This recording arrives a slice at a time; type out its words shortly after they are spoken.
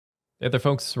Hey there,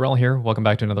 folks. Wrel here. Welcome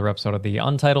back to another episode of the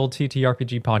Untitled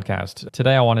TTRPG podcast.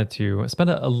 Today, I wanted to spend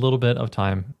a little bit of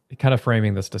time kind of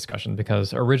framing this discussion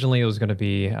because originally it was going to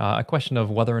be a question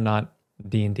of whether or not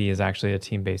D&D is actually a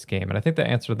team-based game. And I think the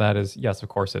answer to that is yes, of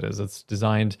course it is. It's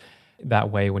designed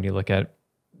that way when you look at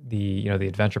the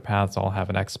adventure paths all have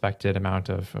an expected amount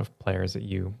of players that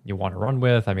you want to run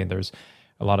with. I mean, there's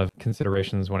a lot of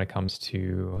considerations when it comes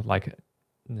to like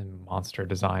monster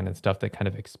design and stuff that kind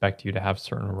of expect you to have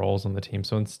certain roles on the team.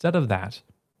 So instead of that,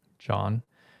 John,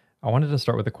 I wanted to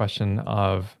start with the question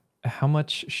of how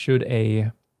much should a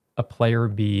player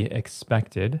be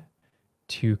expected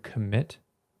to commit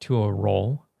to a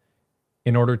role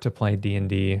in order to play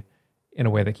D&D in a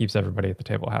way that keeps everybody at the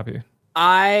table happy?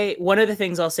 One of the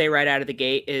things I'll say right out of the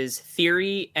gate is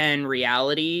theory and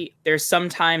reality. There's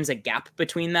sometimes a gap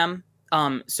between them.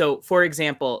 So for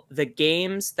example, the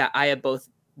games that I have both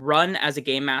run as a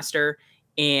game master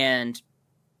and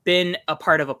been a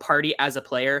part of a party as a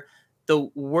player, the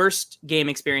worst game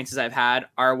experiences I've had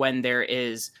are when there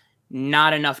is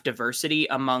not enough diversity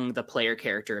among the player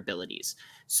character abilities.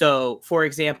 So for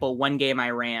example, one game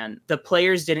I ran, the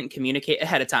players didn't communicate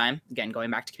ahead of time. Again, going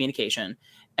back to communication.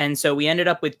 And so we ended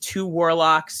up with 2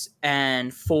 warlocks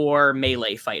and 4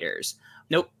 melee fighters.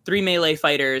 Nope, 3 melee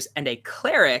fighters and a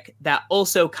cleric that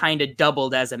also kind of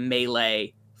doubled as a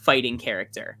melee fighting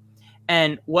character.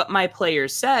 And what my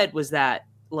players said was that,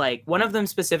 like, one of them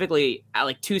specifically, at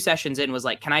like 2 sessions in, was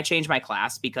like, can I change my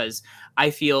class because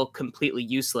I feel completely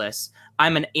useless?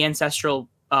 I'm an ancestral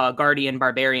guardian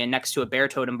barbarian next to a bear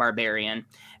totem barbarian.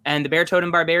 And the bear totem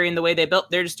barbarian, the way they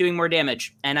built, they're just doing more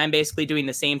damage. And I'm basically doing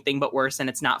the same thing, but worse, and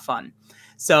it's not fun.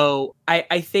 So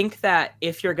I think that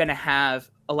if you're going to have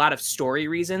a lot of story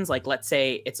reasons, like let's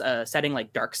say it's a setting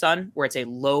like Dark Sun, where it's a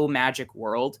low magic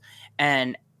world,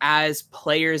 and as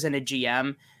players and a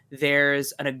GM,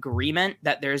 there's an agreement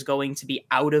that there's going to be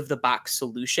out of the box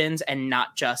solutions and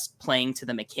not just playing to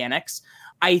the mechanics.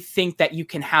 I think that you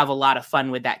can have a lot of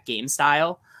fun with that game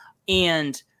style.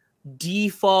 And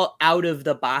default out of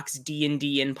the box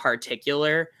D&D in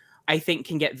particular, I think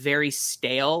can get very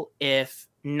stale if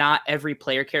not every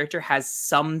player character has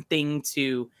something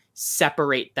to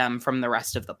separate them from the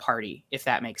rest of the party, if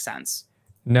that makes sense.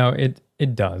 No,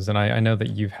 it does. And I know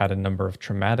that you've had a number of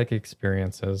traumatic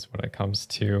experiences when it comes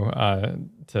to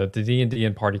D&D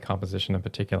and party composition in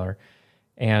particular.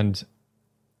 And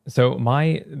so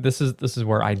this is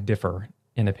where I differ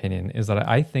in opinion, is that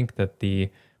I think that the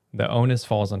onus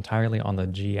falls entirely on the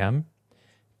GM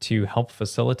to help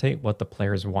facilitate what the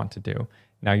players want to do.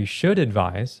 Now, you should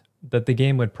advise that the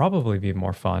game would probably be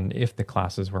more fun if the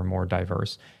classes were more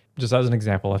diverse. Just as an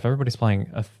example, if everybody's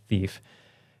playing a thief,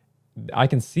 I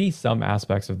can see some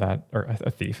aspects of that, or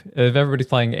a thief. If everybody's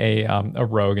playing a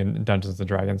rogue in Dungeons and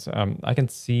Dragons, I can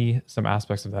see some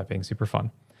aspects of that being super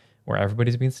fun, where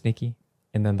everybody's being sneaky,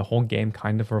 and then the whole game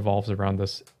kind of revolves around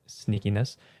this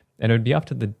sneakiness, and it would be up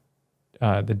to the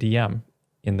DM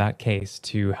in that case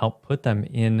to help put them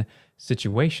in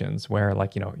situations where,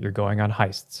 like, you're going on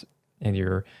heists and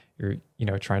you're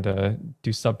trying to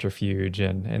do subterfuge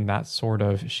and that sort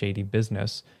of shady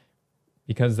business,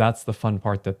 because that's the fun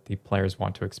part that the players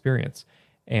want to experience,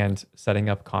 and setting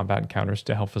up combat encounters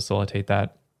to help facilitate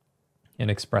that and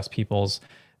express people's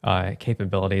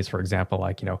capabilities. For example,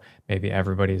 like, maybe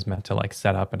everybody's meant to like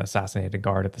set up and assassinate a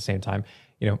guard at the same time.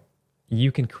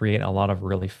 You can create a lot of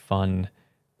really fun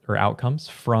or outcomes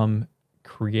from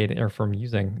creating or from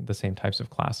using the same types of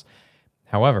class.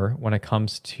 However, when it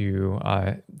comes to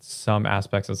some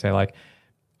aspects of, say, like,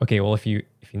 okay, well, if you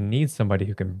need somebody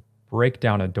who can break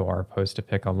down a door opposed to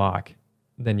pick a lock,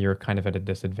 then you're kind of at a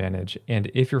disadvantage.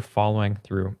 And if you're following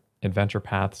through adventure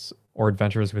paths or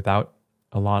adventures without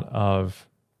the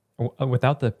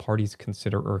party's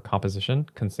composition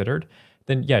considered,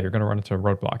 then yeah, you're going to run into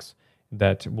roadblocks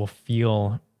that will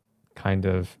feel kind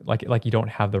of like you don't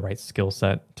have the right skill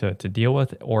set to deal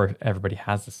with, or if everybody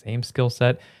has the same skill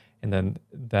set, and then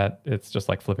that it's just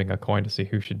like flipping a coin to see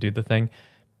who should do the thing.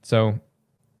 So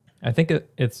I think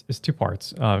it's 2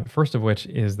 parts. First of which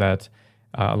is that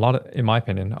in my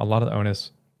opinion, a lot of the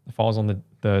onus falls on the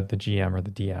GM or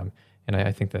the DM, and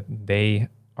I think that they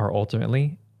are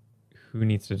ultimately who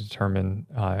needs to determine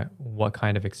what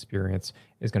kind of experience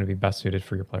is going to be best suited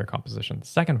for your player composition. The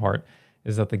second part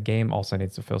is that the game also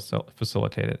needs to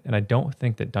facilitate it, and I don't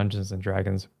think that Dungeons and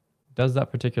Dragons does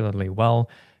that particularly well,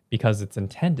 because it's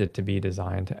intended to be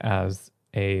designed as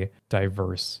a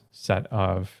diverse set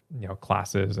of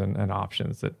classes and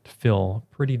options that fill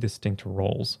pretty distinct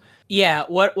roles. Yeah,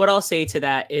 what I'll say to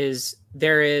that is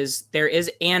there is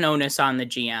an onus on the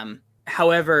GM.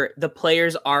 However, the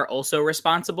players are also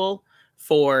responsible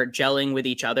for gelling with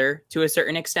each other to a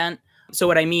certain extent. So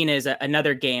what I mean is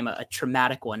another game, a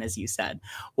traumatic one, as you said,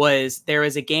 was there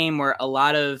was a game where a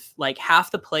lot of like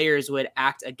half the players would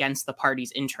act against the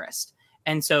party's interest.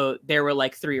 And so there were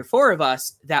like 3 or 4 of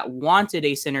us that wanted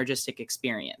a synergistic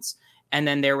experience. And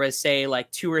then there was, say,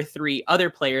 like 2 or 3 other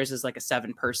players as like a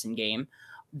 7-person game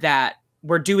that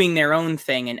were doing their own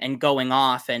thing and going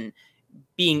off and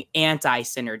being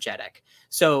anti-synergetic.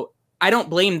 So I don't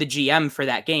blame the GM for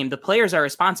that game. The players are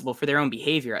responsible for their own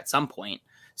behavior at some point.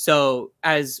 So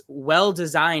as well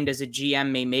designed as a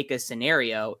GM may make a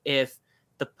scenario, if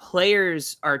the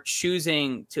players are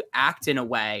choosing to act in a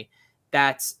way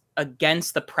that's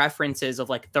against the preferences of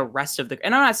like the rest of the,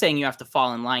 and I'm not saying you have to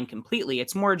fall in line completely.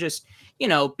 It's more just, you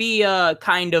know, be a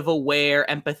kind of aware,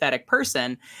 empathetic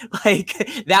person,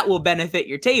 like that will benefit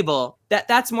your table.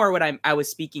 That's more what I was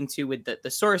speaking to with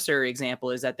the sorcerer example,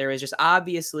 is that there is just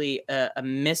obviously a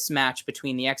mismatch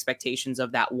between the expectations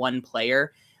of that one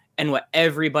player and what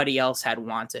everybody else had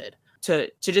wanted. To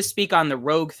just speak on the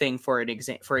rogue thing for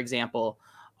example,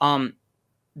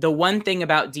 the one thing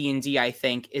about D&D, I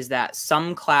think, is that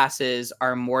some classes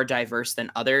are more diverse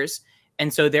than others.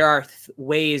 And so there are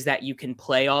ways that you can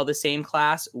play all the same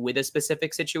class with a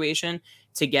specific situation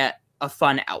to get a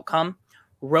fun outcome.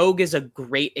 Rogue is a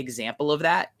great example of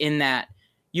that, in that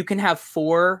you can have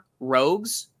 4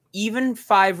 rogues, even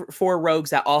 4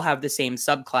 rogues that all have the same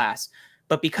subclass.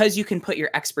 But because you can put your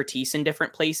expertise in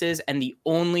different places and the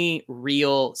only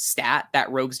real stat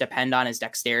that rogues depend on is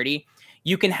dexterity,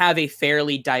 you can have a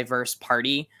fairly diverse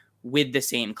party with the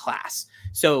same class.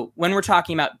 So when we're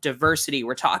talking about diversity,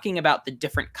 we're talking about the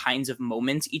different kinds of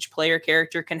moments each player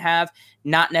character can have,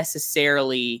 not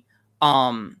necessarily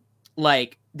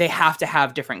like they have to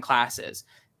have different classes.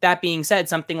 That being said,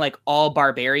 something like all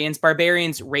barbarians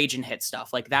rage and hit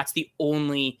stuff. Like that's the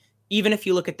only, even if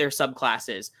you look at their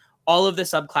subclasses, all of the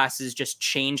subclasses just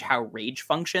change how rage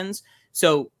functions.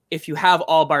 So if you have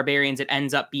all barbarians, it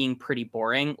ends up being pretty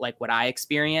boring, like what I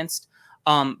experienced.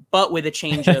 But with a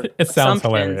change of it sounds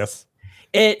hilarious.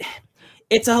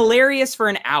 It's hilarious for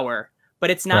an hour, but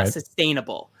it's not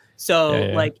sustainable.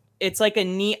 So like it's like a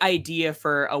neat idea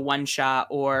for a one shot,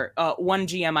 or one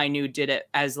GM I knew did it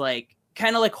as like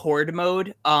kind of like horde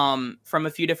mode from a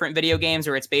few different video games,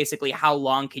 where it's basically how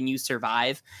long can you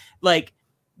survive. Like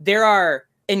there are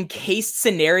encased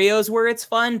scenarios where it's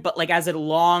fun, but like as a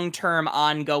long-term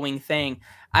ongoing thing,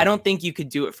 I don't think you could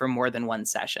do it for more than one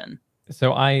session.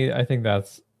 So I think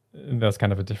that's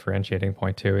kind of a differentiating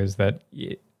point too, is that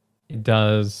it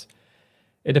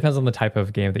depends on the type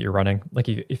of game that you're running. Like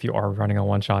if you are running a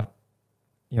one shot,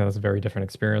 you know, that's a very different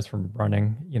experience from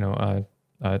running, you know,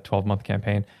 a 12-month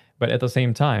campaign. But at the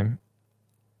same time,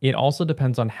 it also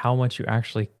depends on how much you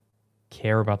actually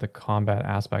care about the combat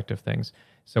aspect of things.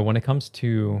 So when it comes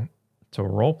to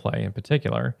role play in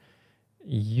particular,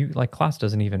 you like class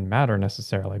doesn't even matter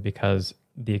necessarily, because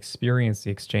the experience,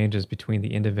 the exchanges between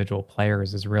the individual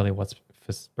players is really what's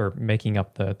making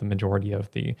up the majority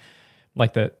of the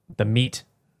meat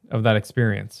of that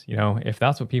experience. You know, if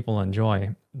that's what people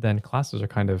enjoy, then classes are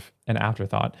kind of an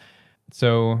afterthought.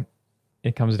 So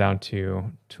it comes down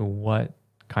to what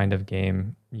kind of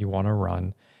game you want to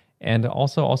run. And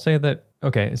also I'll say that,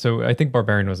 okay, so I think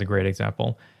Barbarian was a great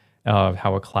example of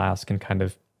how a class can kind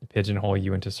of pigeonhole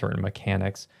you into certain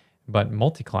mechanics, but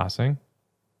multi-classing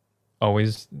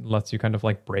always lets you kind of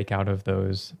like break out of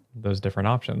those different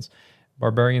options.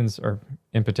 Barbarians are,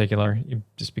 in particular,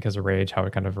 just because of rage, how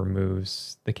it kind of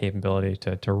removes the capability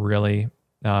to really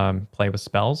play with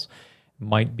spells,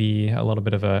 might be a little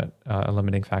bit of a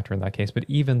limiting factor in that case. But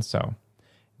even so,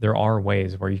 there are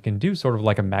ways where you can do sort of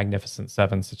like a Magnificent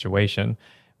Seven situation,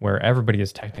 where everybody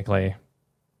is technically,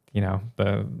 you know,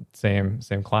 the same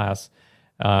class,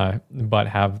 but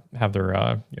have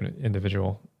their you know,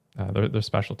 individual their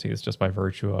specialties just by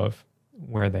virtue of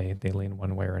where they lean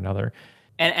one way or another.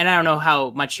 And I don't know how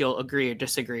much you'll agree or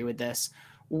disagree with this.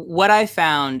 What I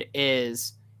found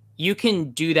is you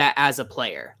can do that as a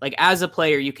player. Like as a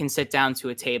player, you can sit down to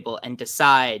a table and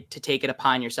decide to take it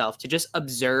upon yourself to just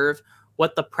observe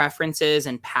what the preferences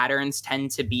and patterns tend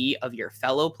to be of your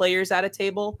fellow players at a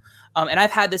table. And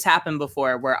I've had this happen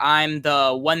before, where I'm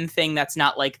the one thing that's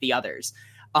not like the others.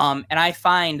 And I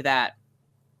find that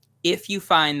if you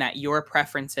find that your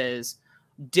preferences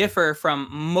differ from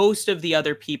most of the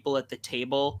other people at the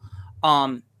table,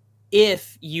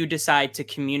 if you decide to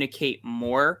communicate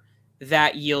more,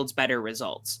 that yields better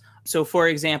results. So for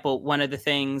example, one of the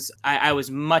things I was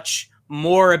much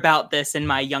more about this in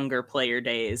my younger player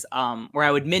days, where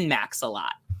I would min-max a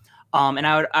lot. And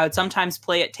I would sometimes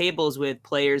play at tables with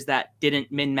players that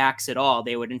didn't min-max at all.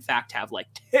 They would in fact have like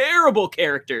terrible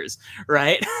characters,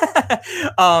 right?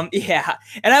 Yeah.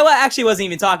 And I actually wasn't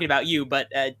even talking about you, but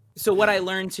so what I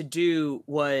learned to do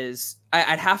was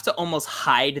I'd have to almost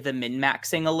hide the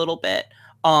min-maxing a little bit.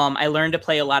 I learned to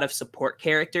play a lot of support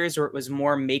characters where it was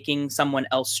more making someone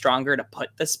else stronger to put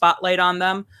the spotlight on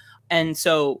them. And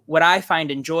so what I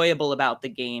find enjoyable about the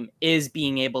game is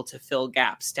being able to fill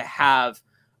gaps, to have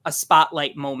a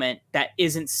spotlight moment that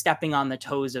isn't stepping on the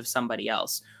toes of somebody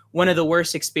else. One of the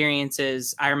worst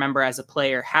experiences I remember as a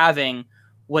player having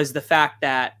was the fact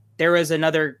that there was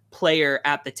another player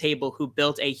at the table who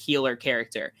built a healer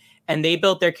character, and they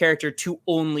built their character to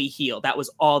only heal. That was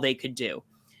all they could do.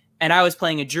 And I was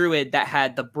playing a druid that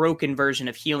had the broken version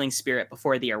of Healing Spirit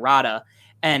before the errata,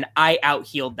 and I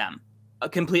out-healed them.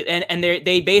 Complete, and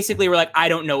they basically were like, I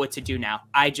don't know what to do now.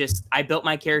 I built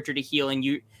my character to heal, and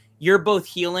you're both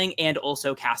healing and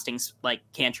also casting like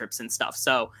cantrips and stuff.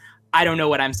 So I don't know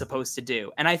what I'm supposed to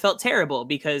do. And I felt terrible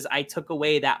because I took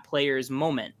away that player's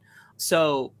moment.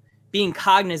 So being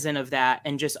cognizant of that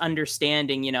and just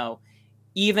understanding, you know,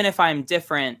 even if I'm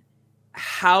different,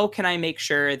 how can I make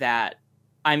sure that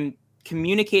I'm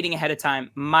communicating ahead of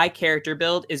time? My character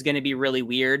build is going to be really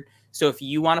weird. So if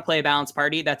you want to play a balanced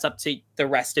party, that's up to the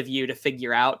rest of you to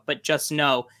figure out. But just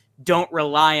know, don't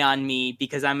rely on me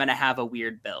because I'm going to have a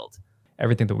weird build.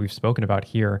 Everything that we've spoken about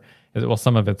here is, well,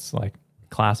 some of it's like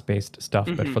class-based stuff,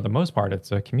 but for the most part,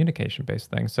 it's a communication-based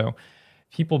thing. So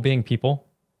people being people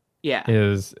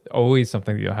is always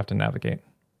something that you'll have to navigate.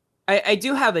 I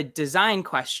do have a design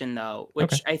question, though,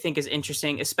 which I think is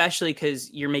interesting, especially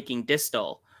because you're making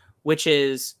Distal, which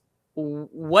is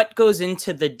what goes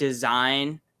into the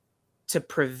design to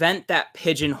prevent that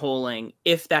pigeonholing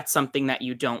if that's something that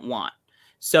you don't want.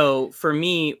 So for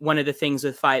me, one of the things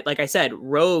with fight, like I said,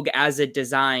 rogue as a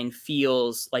design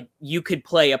feels like you could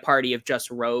play a party of just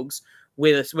rogues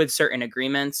with certain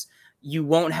agreements. You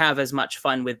won't have as much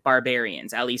fun with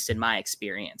barbarians, at least in my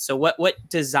experience. So what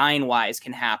design wise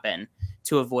can happen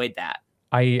to avoid that?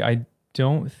 I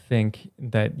don't think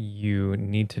that you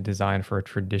need to design for a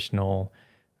traditional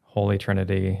Holy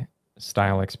Trinity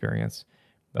style experience.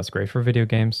 That's great for video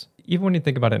games. Even when you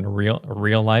think about it in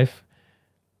real life,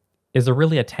 is there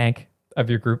really a tank of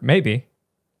your group? Maybe.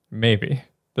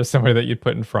 There's somebody that you'd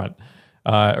put in front.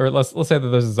 Or let's say that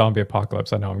there's a zombie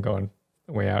apocalypse. I know I'm going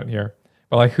way out here.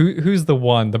 But like who's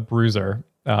the bruiser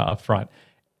up front?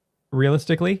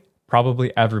 Realistically,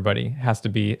 probably everybody has to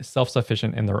be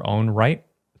self-sufficient in their own right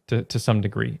to some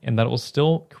degree. And that will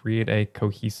still create a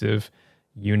cohesive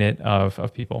unit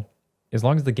of people. As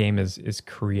long as the game is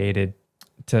created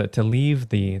to leave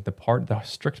the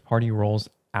strict party roles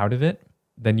out of it,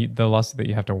 then the less that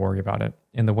you have to worry about it.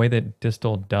 And the way that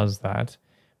Distal does that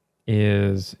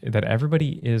is that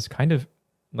everybody is kind of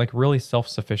like really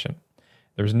self-sufficient.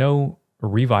 There's no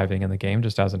reviving in the game,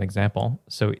 just as an example.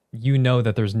 So you know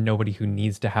that there's nobody who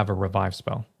needs to have a revive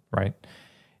spell, right?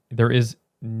 There is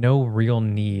no real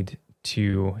need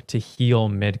to heal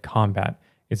mid-combat.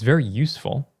 It's very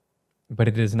useful, but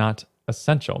it is not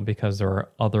essential because there are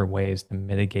other ways to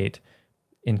mitigate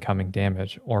incoming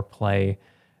damage or play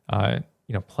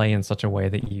in such a way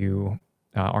that you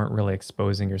aren't really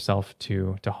exposing yourself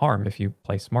to harm if you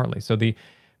play smartly. So the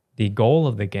goal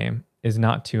of the game is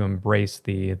not to embrace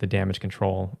the damage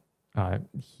control,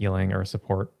 healing or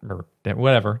support or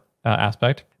whatever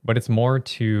aspect, but it's more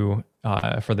to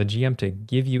for the GM to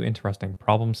give you interesting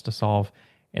problems to solve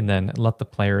and then let the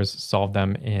players solve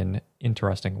them in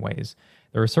interesting ways.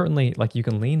 There are certainly, like, you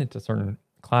can lean into certain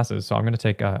classes. So I'm going to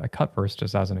take a cut purse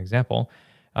just as an example.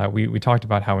 We talked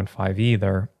about how in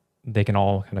 5e they can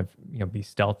all kind of be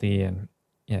stealthy and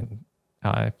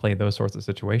play those sorts of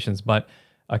situations. But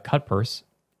a cut purse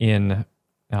in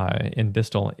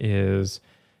Distal is,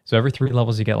 so every 3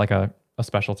 levels you get like a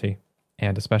specialty,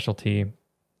 and a specialty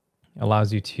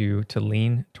allows you to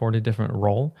lean toward a different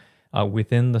role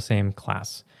within the same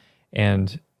class.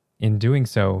 And in doing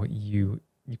so, you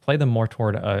play them more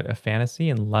toward a fantasy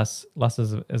and less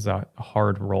as a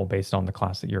hard role based on the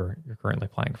class that you're currently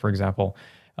playing. For example,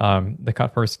 the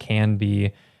cut purse can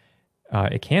be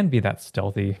that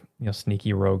stealthy,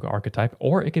 sneaky rogue archetype,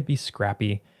 or it could be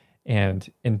scrappy and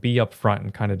be up front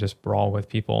and kind of just brawl with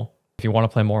people. If you want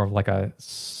to play more of like a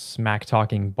smack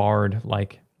talking bard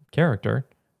like character,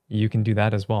 you can do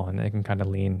that as well, and it can kind of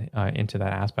lean into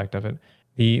that aspect of it.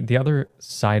 The other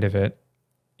side of it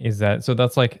is that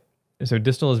so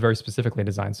Distal is very specifically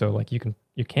designed. So like you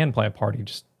can play a party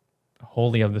just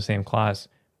wholly of the same class,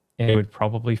 and it would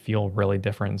probably feel really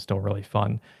different and still really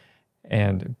fun.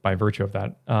 And by virtue of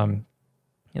that,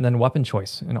 And then weapon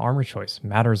choice and armor choice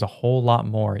matters a whole lot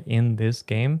more in this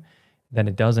game than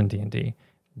it does in D&D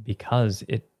because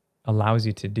it allows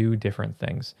you to do different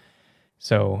things.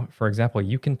 So, for example,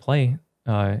 you can play,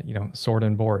 sword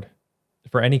and board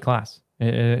for any class.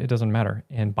 It doesn't matter.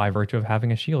 And by virtue of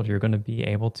having a shield, you're going to be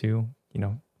able to,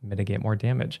 mitigate more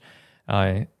damage.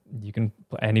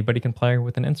 Anybody can play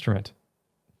with an instrument.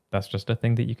 That's just a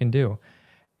thing that you can do.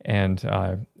 And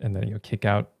then you kick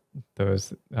out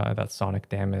those that sonic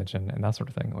damage and that sort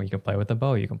of thing. Or you can play with a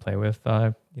bow. You can play with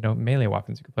melee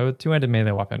weapons. You can play with two-handed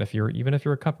melee weapon. Even if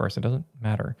you're a cut person, it doesn't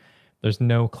matter. There's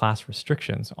no class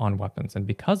restrictions on weapons, and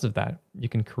because of that, you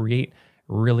can create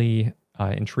really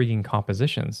intriguing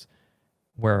compositions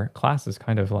where class is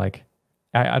kind of like,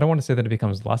 I don't want to say that it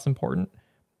becomes less important,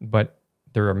 but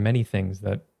there are many things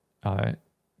that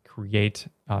create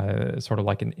sort of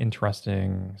like an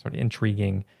interesting, sort of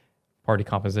intriguing party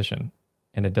composition.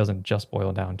 And it doesn't just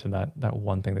boil down to that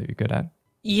one thing that you're good at.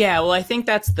 Yeah, well, I think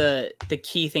that's the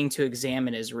key thing to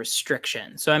examine is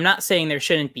restriction. So I'm not saying there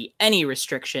shouldn't be any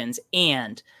restrictions.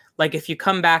 And like if you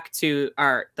come back to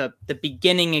the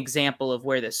beginning example of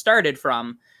where this started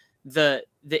from, the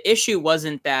issue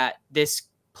wasn't that this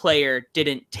player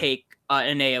didn't take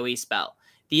an AoE spell.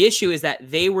 The issue is that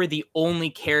they were the only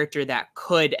character that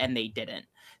could and they didn't.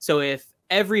 So if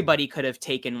everybody could have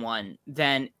taken one,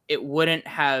 then there wouldn't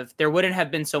have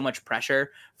been so much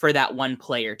pressure for that one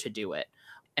player to do it.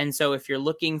 And so if you're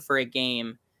looking for a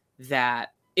game that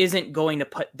isn't going to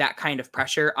put that kind of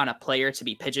pressure on a player to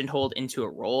be pigeonholed into a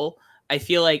role, I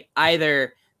feel like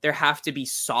either there have to be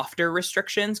softer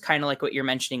restrictions, kind of like what you're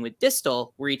mentioning with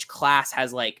Distal, where each class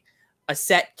has like a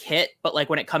set kit, but like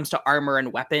when it comes to armor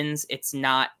and weapons, it's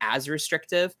not as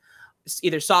restrictive. It's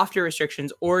either softer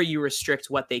restrictions or you restrict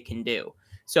what they can do.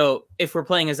 So if we're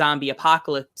playing a zombie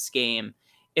apocalypse game,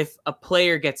 if a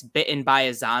player gets bitten by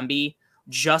a zombie,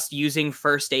 just using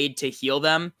first aid to heal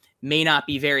them may not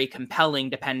be very compelling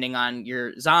depending on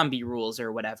your zombie rules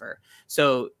or whatever.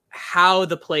 So how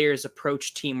the players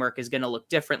approach teamwork is going to look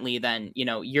differently than,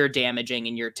 you're damaging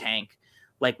in your tank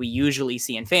like we usually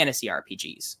see in fantasy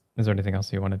RPGs. Is there anything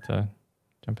else you wanted to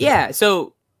jump into? Yeah,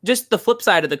 so just the flip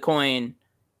side of the coin,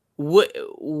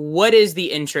 what is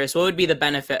the interest? What would be the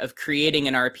benefit of creating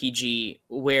an RPG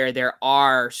where there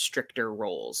are stricter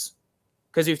roles?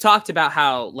 Because we've talked about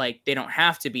how like they don't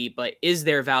have to be, but is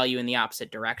there value in the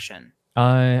opposite direction?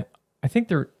 I think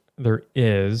there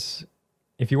is.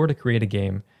 If you were to create a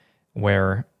game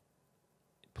where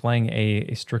playing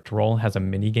a strict role has a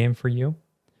mini game for you,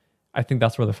 I think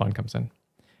that's where the fun comes in.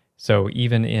 So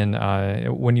even in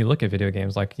when you look at video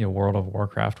games like World of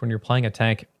Warcraft, when you're playing a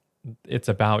tank, it's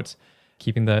about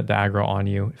keeping the aggro on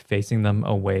you, facing them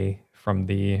away from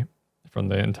the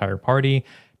entire party,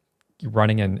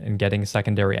 running and getting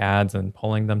secondary adds and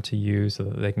pulling them to you so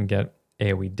that they can get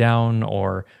AoE down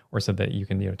or so that you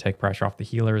can take pressure off the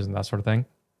healers and that sort of thing.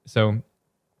 So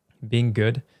being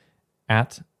good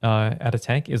at a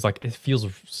tank is like, it feels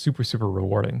super, super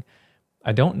rewarding.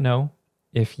 I don't know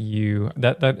if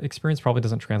that experience probably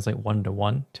doesn't translate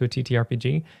 1-to-1 to a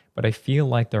TTRPG, but I feel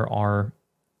like there are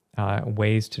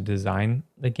ways to design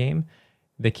the game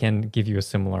that can give you a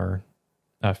similar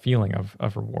feeling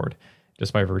of reward,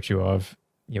 just by virtue of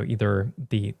either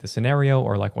the scenario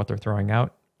or like what they're throwing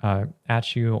out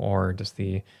at you, or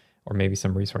or maybe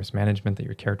some resource management that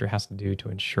your character has to do to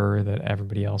ensure that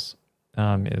everybody else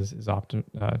is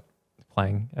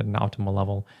playing at an optimal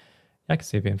level. I can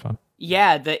see it being fun.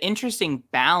 Yeah, the interesting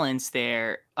balance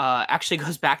there actually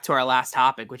goes back to our last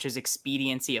topic, which is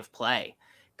expediency of play.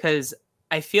 Because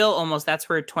I feel almost that's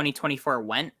where 2024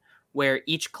 went, where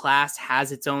each class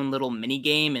has its own little mini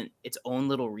game and its own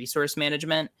little resource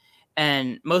management.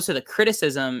 And most of the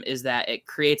criticism is that it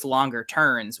creates longer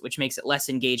turns, which makes it less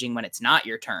engaging when it's not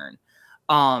your turn.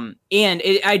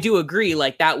 I do agree,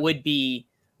 like that would be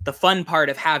the fun part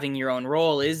of having your own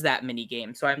role, is that mini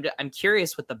game. So I'm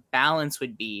curious what the balance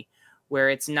would be, where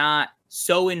it's not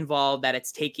so involved that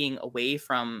it's taking away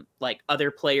from like other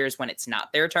players when it's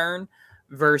not their turn,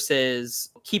 versus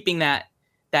keeping that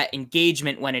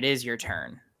engagement when it is your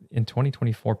turn. In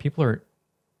 2024, people are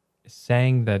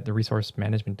saying that the resource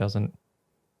management doesn't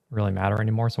really matter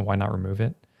anymore, so why not remove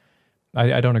it?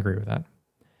 I don't agree with that,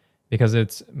 because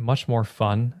it's much more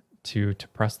fun to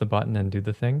press the button and do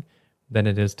the thing than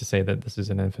it is to say that this is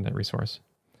an infinite resource.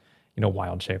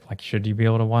 Wild shape, like, should you be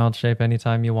able to wild shape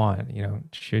anytime you want?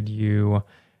 Should you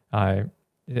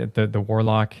the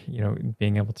warlock,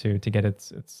 being able to get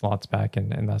its slots back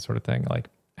and that sort of thing, like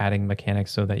adding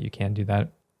mechanics so that you can do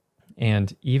that.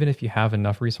 And even if you have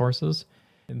enough resources,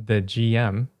 the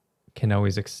GM can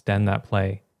always extend that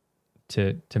play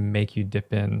to make you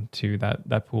dip into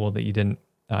that pool that you didn't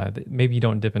that maybe you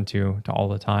don't dip into to all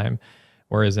the time.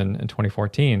 Whereas in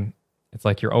 2014, it's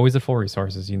like you're always at full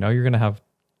resources. You know you're going to have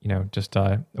just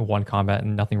one combat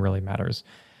and nothing really matters.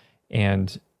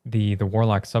 And the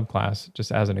Warlock subclass,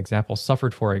 just as an example,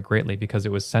 suffered for it greatly because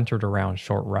it was centered around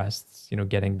short rests,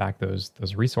 getting back those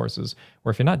resources.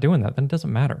 Where if you're not doing that, then it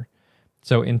doesn't matter.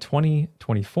 So in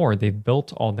 2024, they've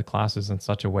built all the classes in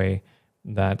such a way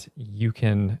that you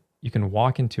can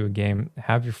walk into a game,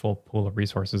 have your full pool of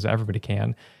resources, everybody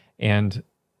can, and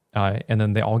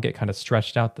then they all get kind of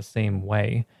stretched out the same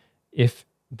way if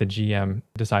the GM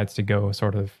decides to go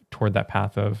sort of toward that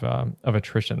path of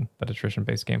attrition, that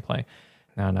attrition-based gameplay.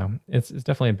 I don't know. It's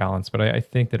definitely a balance, but I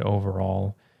think that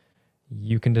overall,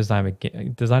 you can design a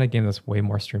game that's way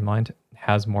more streamlined,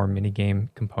 has more mini game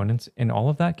components, and all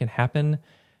of that can happen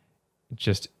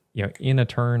just in a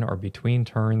turn or between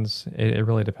turns. It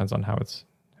really depends on how it's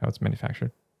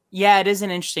manufactured. Yeah, it is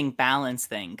an interesting balance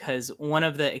thing, because one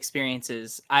of the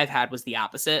experiences I've had was the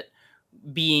opposite,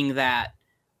 being that,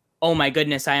 oh my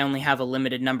goodness, I only have a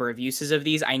limited number of uses of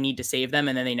these. I need to save them,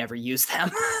 and then they never use them.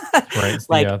 Right,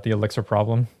 the Elixir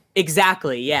problem.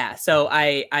 Exactly, yeah. So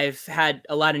I've had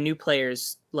a lot of new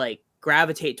players like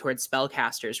gravitate towards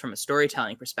spellcasters from a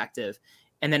storytelling perspective,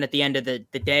 and then at the end of the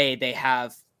day,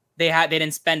 they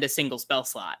didn't spend a single spell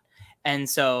slot, and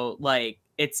so like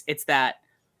it's that,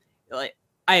 like,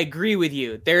 I agree with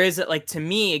you. There is, like, to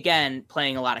me, again,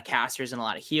 playing a lot of casters and a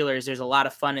lot of healers, there's a lot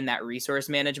of fun in that resource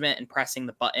management and pressing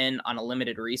the button on a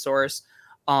limited resource.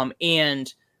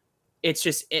 And it's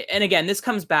just, and again, this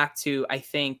comes back to, I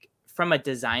think, from a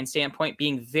design standpoint,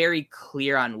 being very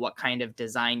clear on what kind of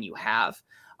design you have.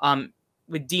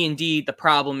 With D&D, the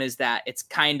problem is that it's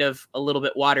kind of a little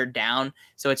bit watered down.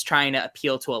 So it's trying to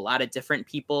appeal to a lot of different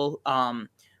people,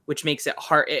 which makes it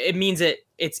hard. It means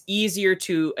it's easier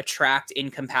to attract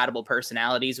incompatible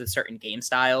personalities with certain game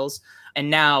styles. And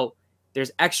now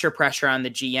there's extra pressure on the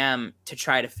GM to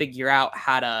try to figure out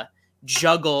how to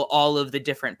juggle all of the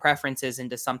different preferences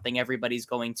into something everybody's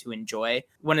going to enjoy.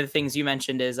 One of the things you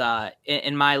mentioned is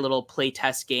in my little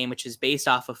playtest game, which is based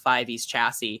off of 5e's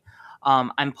chassis,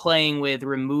 I'm playing with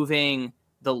removing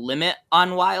the limit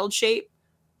on wild shape,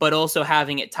 but also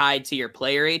having it tied to your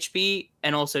player HP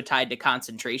and also tied to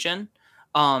concentration.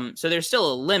 So there's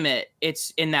still a limit.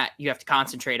 It's in that you have to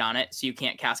concentrate on it, so you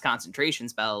can't cast concentration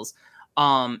spells.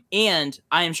 And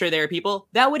I am sure there are people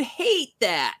that would hate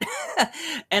that.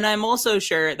 And I'm also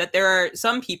sure that there are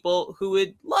some people who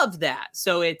would love that.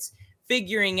 So it's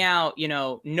figuring out,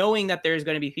 knowing that there's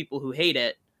going to be people who hate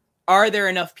it. Are there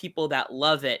enough people that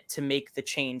love it to make the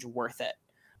change worth it?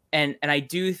 And I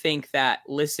do think that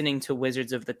listening to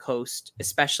Wizards of the Coast,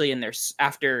 especially in their,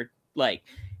 after like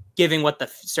giving what the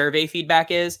survey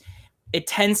feedback is, it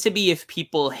tends to be if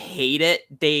people hate it,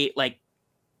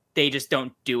 they just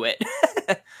don't do it.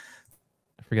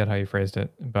 I forget how you phrased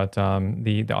it, but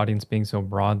the audience being so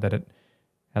broad that it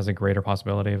has a greater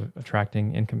possibility of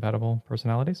attracting incompatible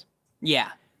personalities. Yeah.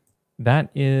 That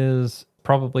is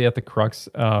probably at the crux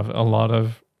of a lot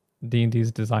of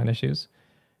D&D's design issues.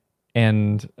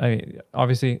 And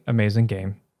obviously, amazing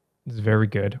game. It's very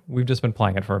good. We've just been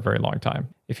playing it for a very long time.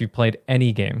 If you played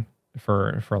any game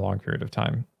for a long period of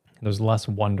time, there's less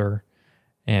wonder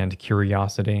and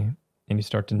curiosity, and you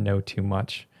start to know too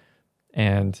much.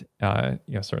 And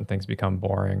certain things become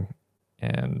boring,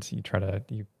 and you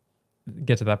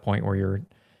get to that point where you're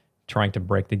trying to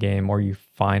break the game, or you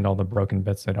find all the broken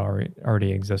bits that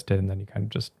already existed, and then you kind of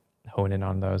just hone in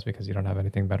on those because you don't have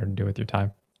anything better to do with your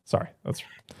time. Sorry, that's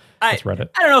Reddit.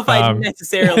 I don't know if I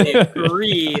necessarily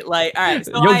agree. Like, all right,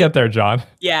 so you'll get there, John.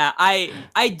 Yeah,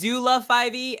 I do love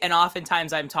 5e, and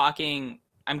oftentimes I'm talking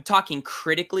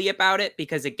critically about it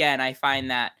because, again, I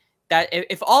find that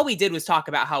if all we did was talk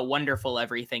about how wonderful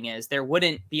everything is, there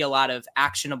wouldn't be a lot of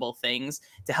actionable things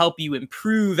to help you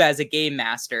improve as a game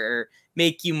master or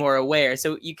make you more aware.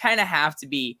 So you kind of have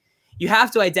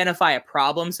to identify a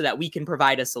problem so that we can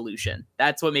provide a solution.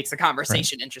 That's what makes the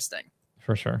conversation interesting.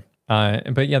 For sure.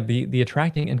 But yeah, the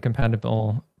attracting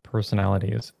incompatible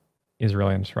personalities is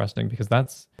really interesting because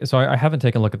I haven't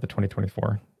taken a look at the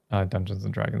 2024 Dungeons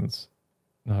and Dragons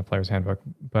Player's Handbook,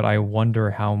 but I wonder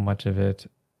how much of it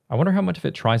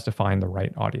tries to find the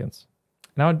right audience.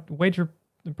 Now, I'd wager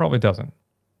it probably doesn't,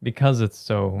 because it's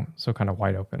so kind of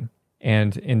wide open.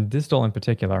 And in Distal in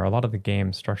particular, a lot of the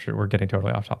game structure, we're getting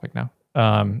totally off topic now.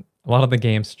 A lot of the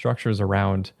game structures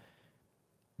around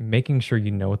making sure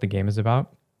you know what the game is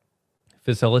about,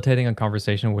 facilitating a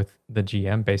conversation with the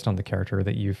GM based on the character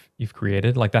that you've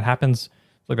created. Like that happens,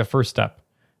 it's like the first step.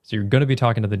 So you're going to be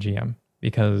talking to the GM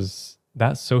because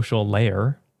that social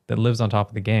layer that lives on top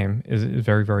of the game is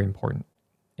very, very important.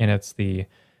 And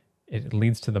it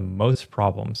leads to the most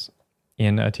problems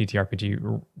in a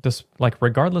TTRPG, just like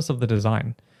regardless of the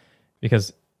design,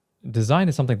 because design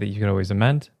is something that you can always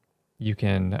amend. You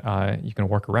can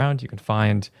work around. You can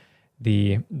find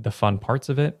the fun parts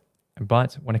of it.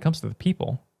 But when it comes to the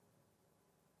people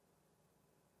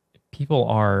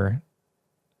are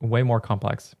way more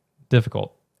complex,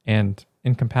 difficult, and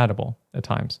incompatible at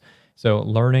times. So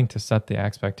learning to set the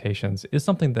expectations is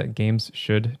something that games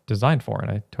should design for,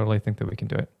 and I totally think that we can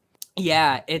do it.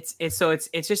 Yeah, it's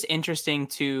just interesting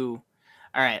to,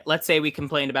 all right, let's say we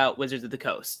complained about Wizards of the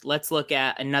Coast. Let's look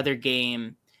at another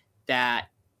game that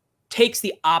takes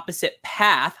the opposite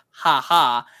path,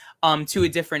 to a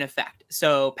different effect.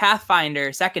 So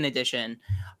Pathfinder 2nd edition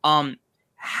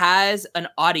has an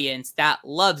audience that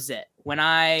loves it. When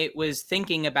I was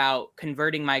thinking about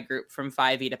converting my group from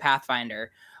 5e to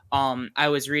Pathfinder, I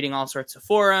was reading all sorts of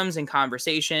forums and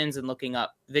conversations and looking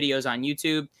up videos on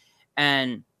YouTube,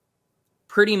 and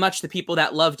pretty much the people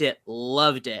that loved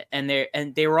it. And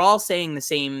they were all saying the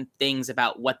same things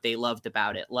about what they loved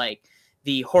about it, like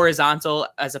the horizontal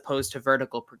as opposed to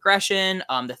vertical progression,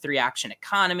 the 3-action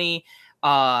economy,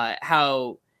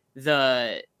 how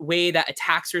the way that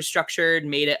attacks were structured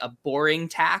made it a boring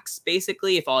tax,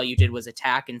 basically, if all you did was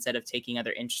attack instead of taking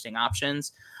other interesting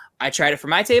options. I tried it for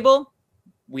my table.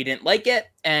 We didn't like it.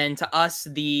 And to us,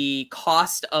 the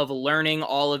cost of learning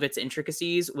all of its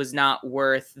intricacies was not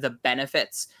worth the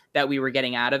benefits that we were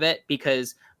getting out of it,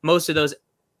 because most of those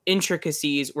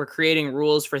intricacies were creating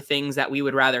rules for things that we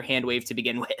would rather hand wave to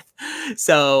begin with.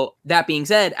 So that being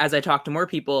said, as I talk to more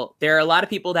people, there are a lot of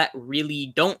people that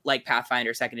really don't like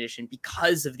Pathfinder 2nd edition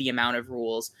because of the amount of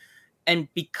rules, and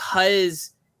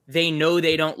because they know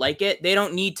they don't like it, they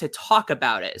don't need to talk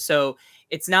about it. So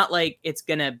it's not like it's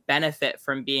going to benefit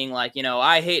from being like,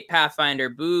 I hate Pathfinder,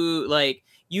 boo. Like,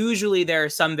 usually there are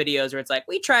some videos where it's like,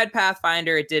 we tried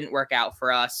Pathfinder, it didn't work out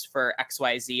for us for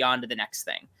XYZ, on to the next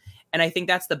thing. And I think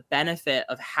that's the benefit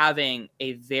of having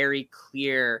a very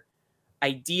clear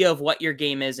idea of what your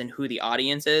game is and who the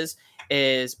audience is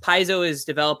Paizo is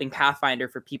developing Pathfinder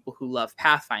for people who love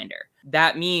Pathfinder.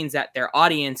 That means that their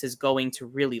audience is going to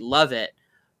really love it.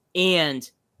 And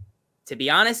to be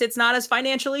honest, it's not as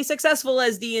financially successful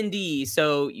as D&D.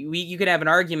 So you could have an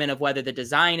argument of whether the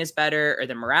design is better or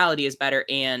the morality is better.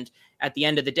 And at the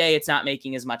end of the day, it's not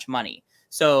making as much money.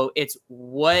 So it's,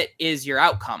 what is your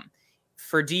outcome?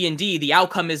 For D&D, the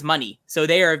outcome is money. So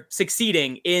they are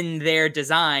succeeding in their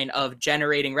design of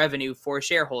generating revenue for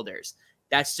shareholders.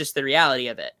 That's just the reality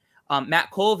of it.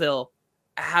 Matt Colville,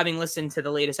 having listened to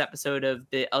the latest episode of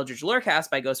the Eldritch Lorecast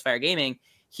by Ghostfire Gaming,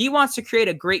 he wants to create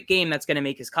a great game that's going to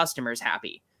make his customers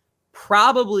happy.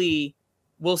 Probably,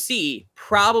 we'll see,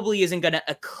 probably isn't going to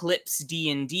eclipse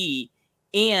D&D.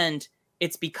 And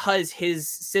it's because his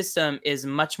system is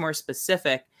much more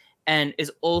specific and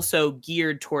is also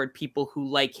geared toward people who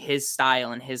like his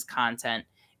style and his content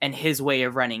and his way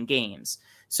of running games.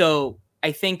 So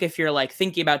I think if you're like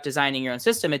thinking about designing your own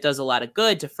system, it does a lot of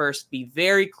good to first be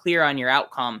very clear on your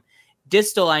outcome.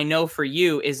 Distal, I know for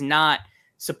you, is not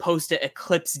supposed to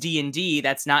eclipse D&D.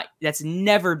 That's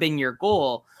never been your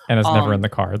goal. And it's never in the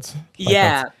cards.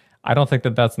 Yeah. I don't think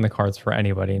that that's in the cards for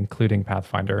anybody, including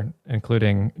Pathfinder,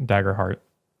 including Daggerheart.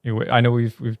 I know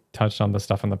we've touched on this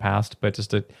stuff in the past, but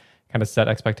just to kind of set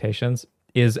expectations,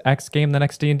 is X game the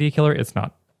next D&D killer? It's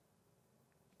not.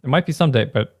 It might be someday,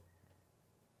 but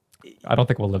I don't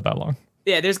think we'll live that long.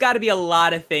 Yeah, there's got to be a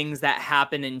lot of things that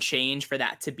happen and change for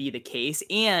that to be the case.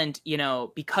 And,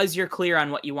 because you're clear on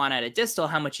what you want out of Distal,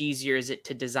 how much easier is it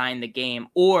to design the game?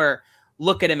 Or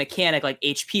look at a mechanic like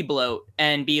HP bloat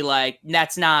and be like,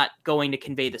 that's not going to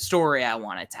convey the story I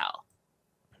want to tell.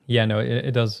 Yeah, no,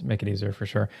 it does make it easier for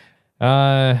sure.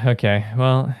 Okay,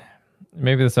 well,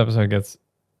 maybe this episode gets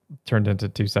turned into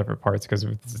 2 separate parts because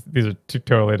these are 2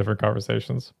 totally different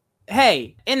conversations.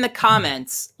 Hey, in the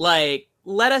comments,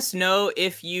 let us know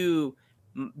if you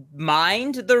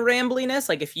mind the rambliness,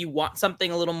 if you want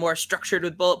something a little more structured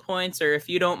with bullet points, or if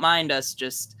you don't mind us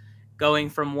just going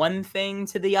from one thing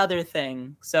to the other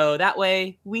thing. So that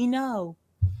way we know.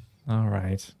 All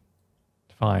right.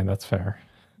 Fine, that's fair.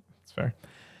 That's fair.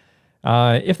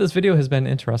 If this video has been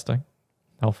interesting,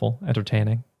 helpful,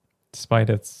 entertaining, despite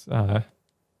its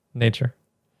nature,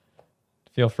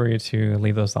 feel free to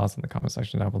leave those thoughts in the comment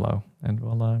section down below, and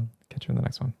we'll catch you in the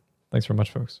next one. Thanks very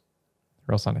much, folks.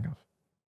 Wrel signing off.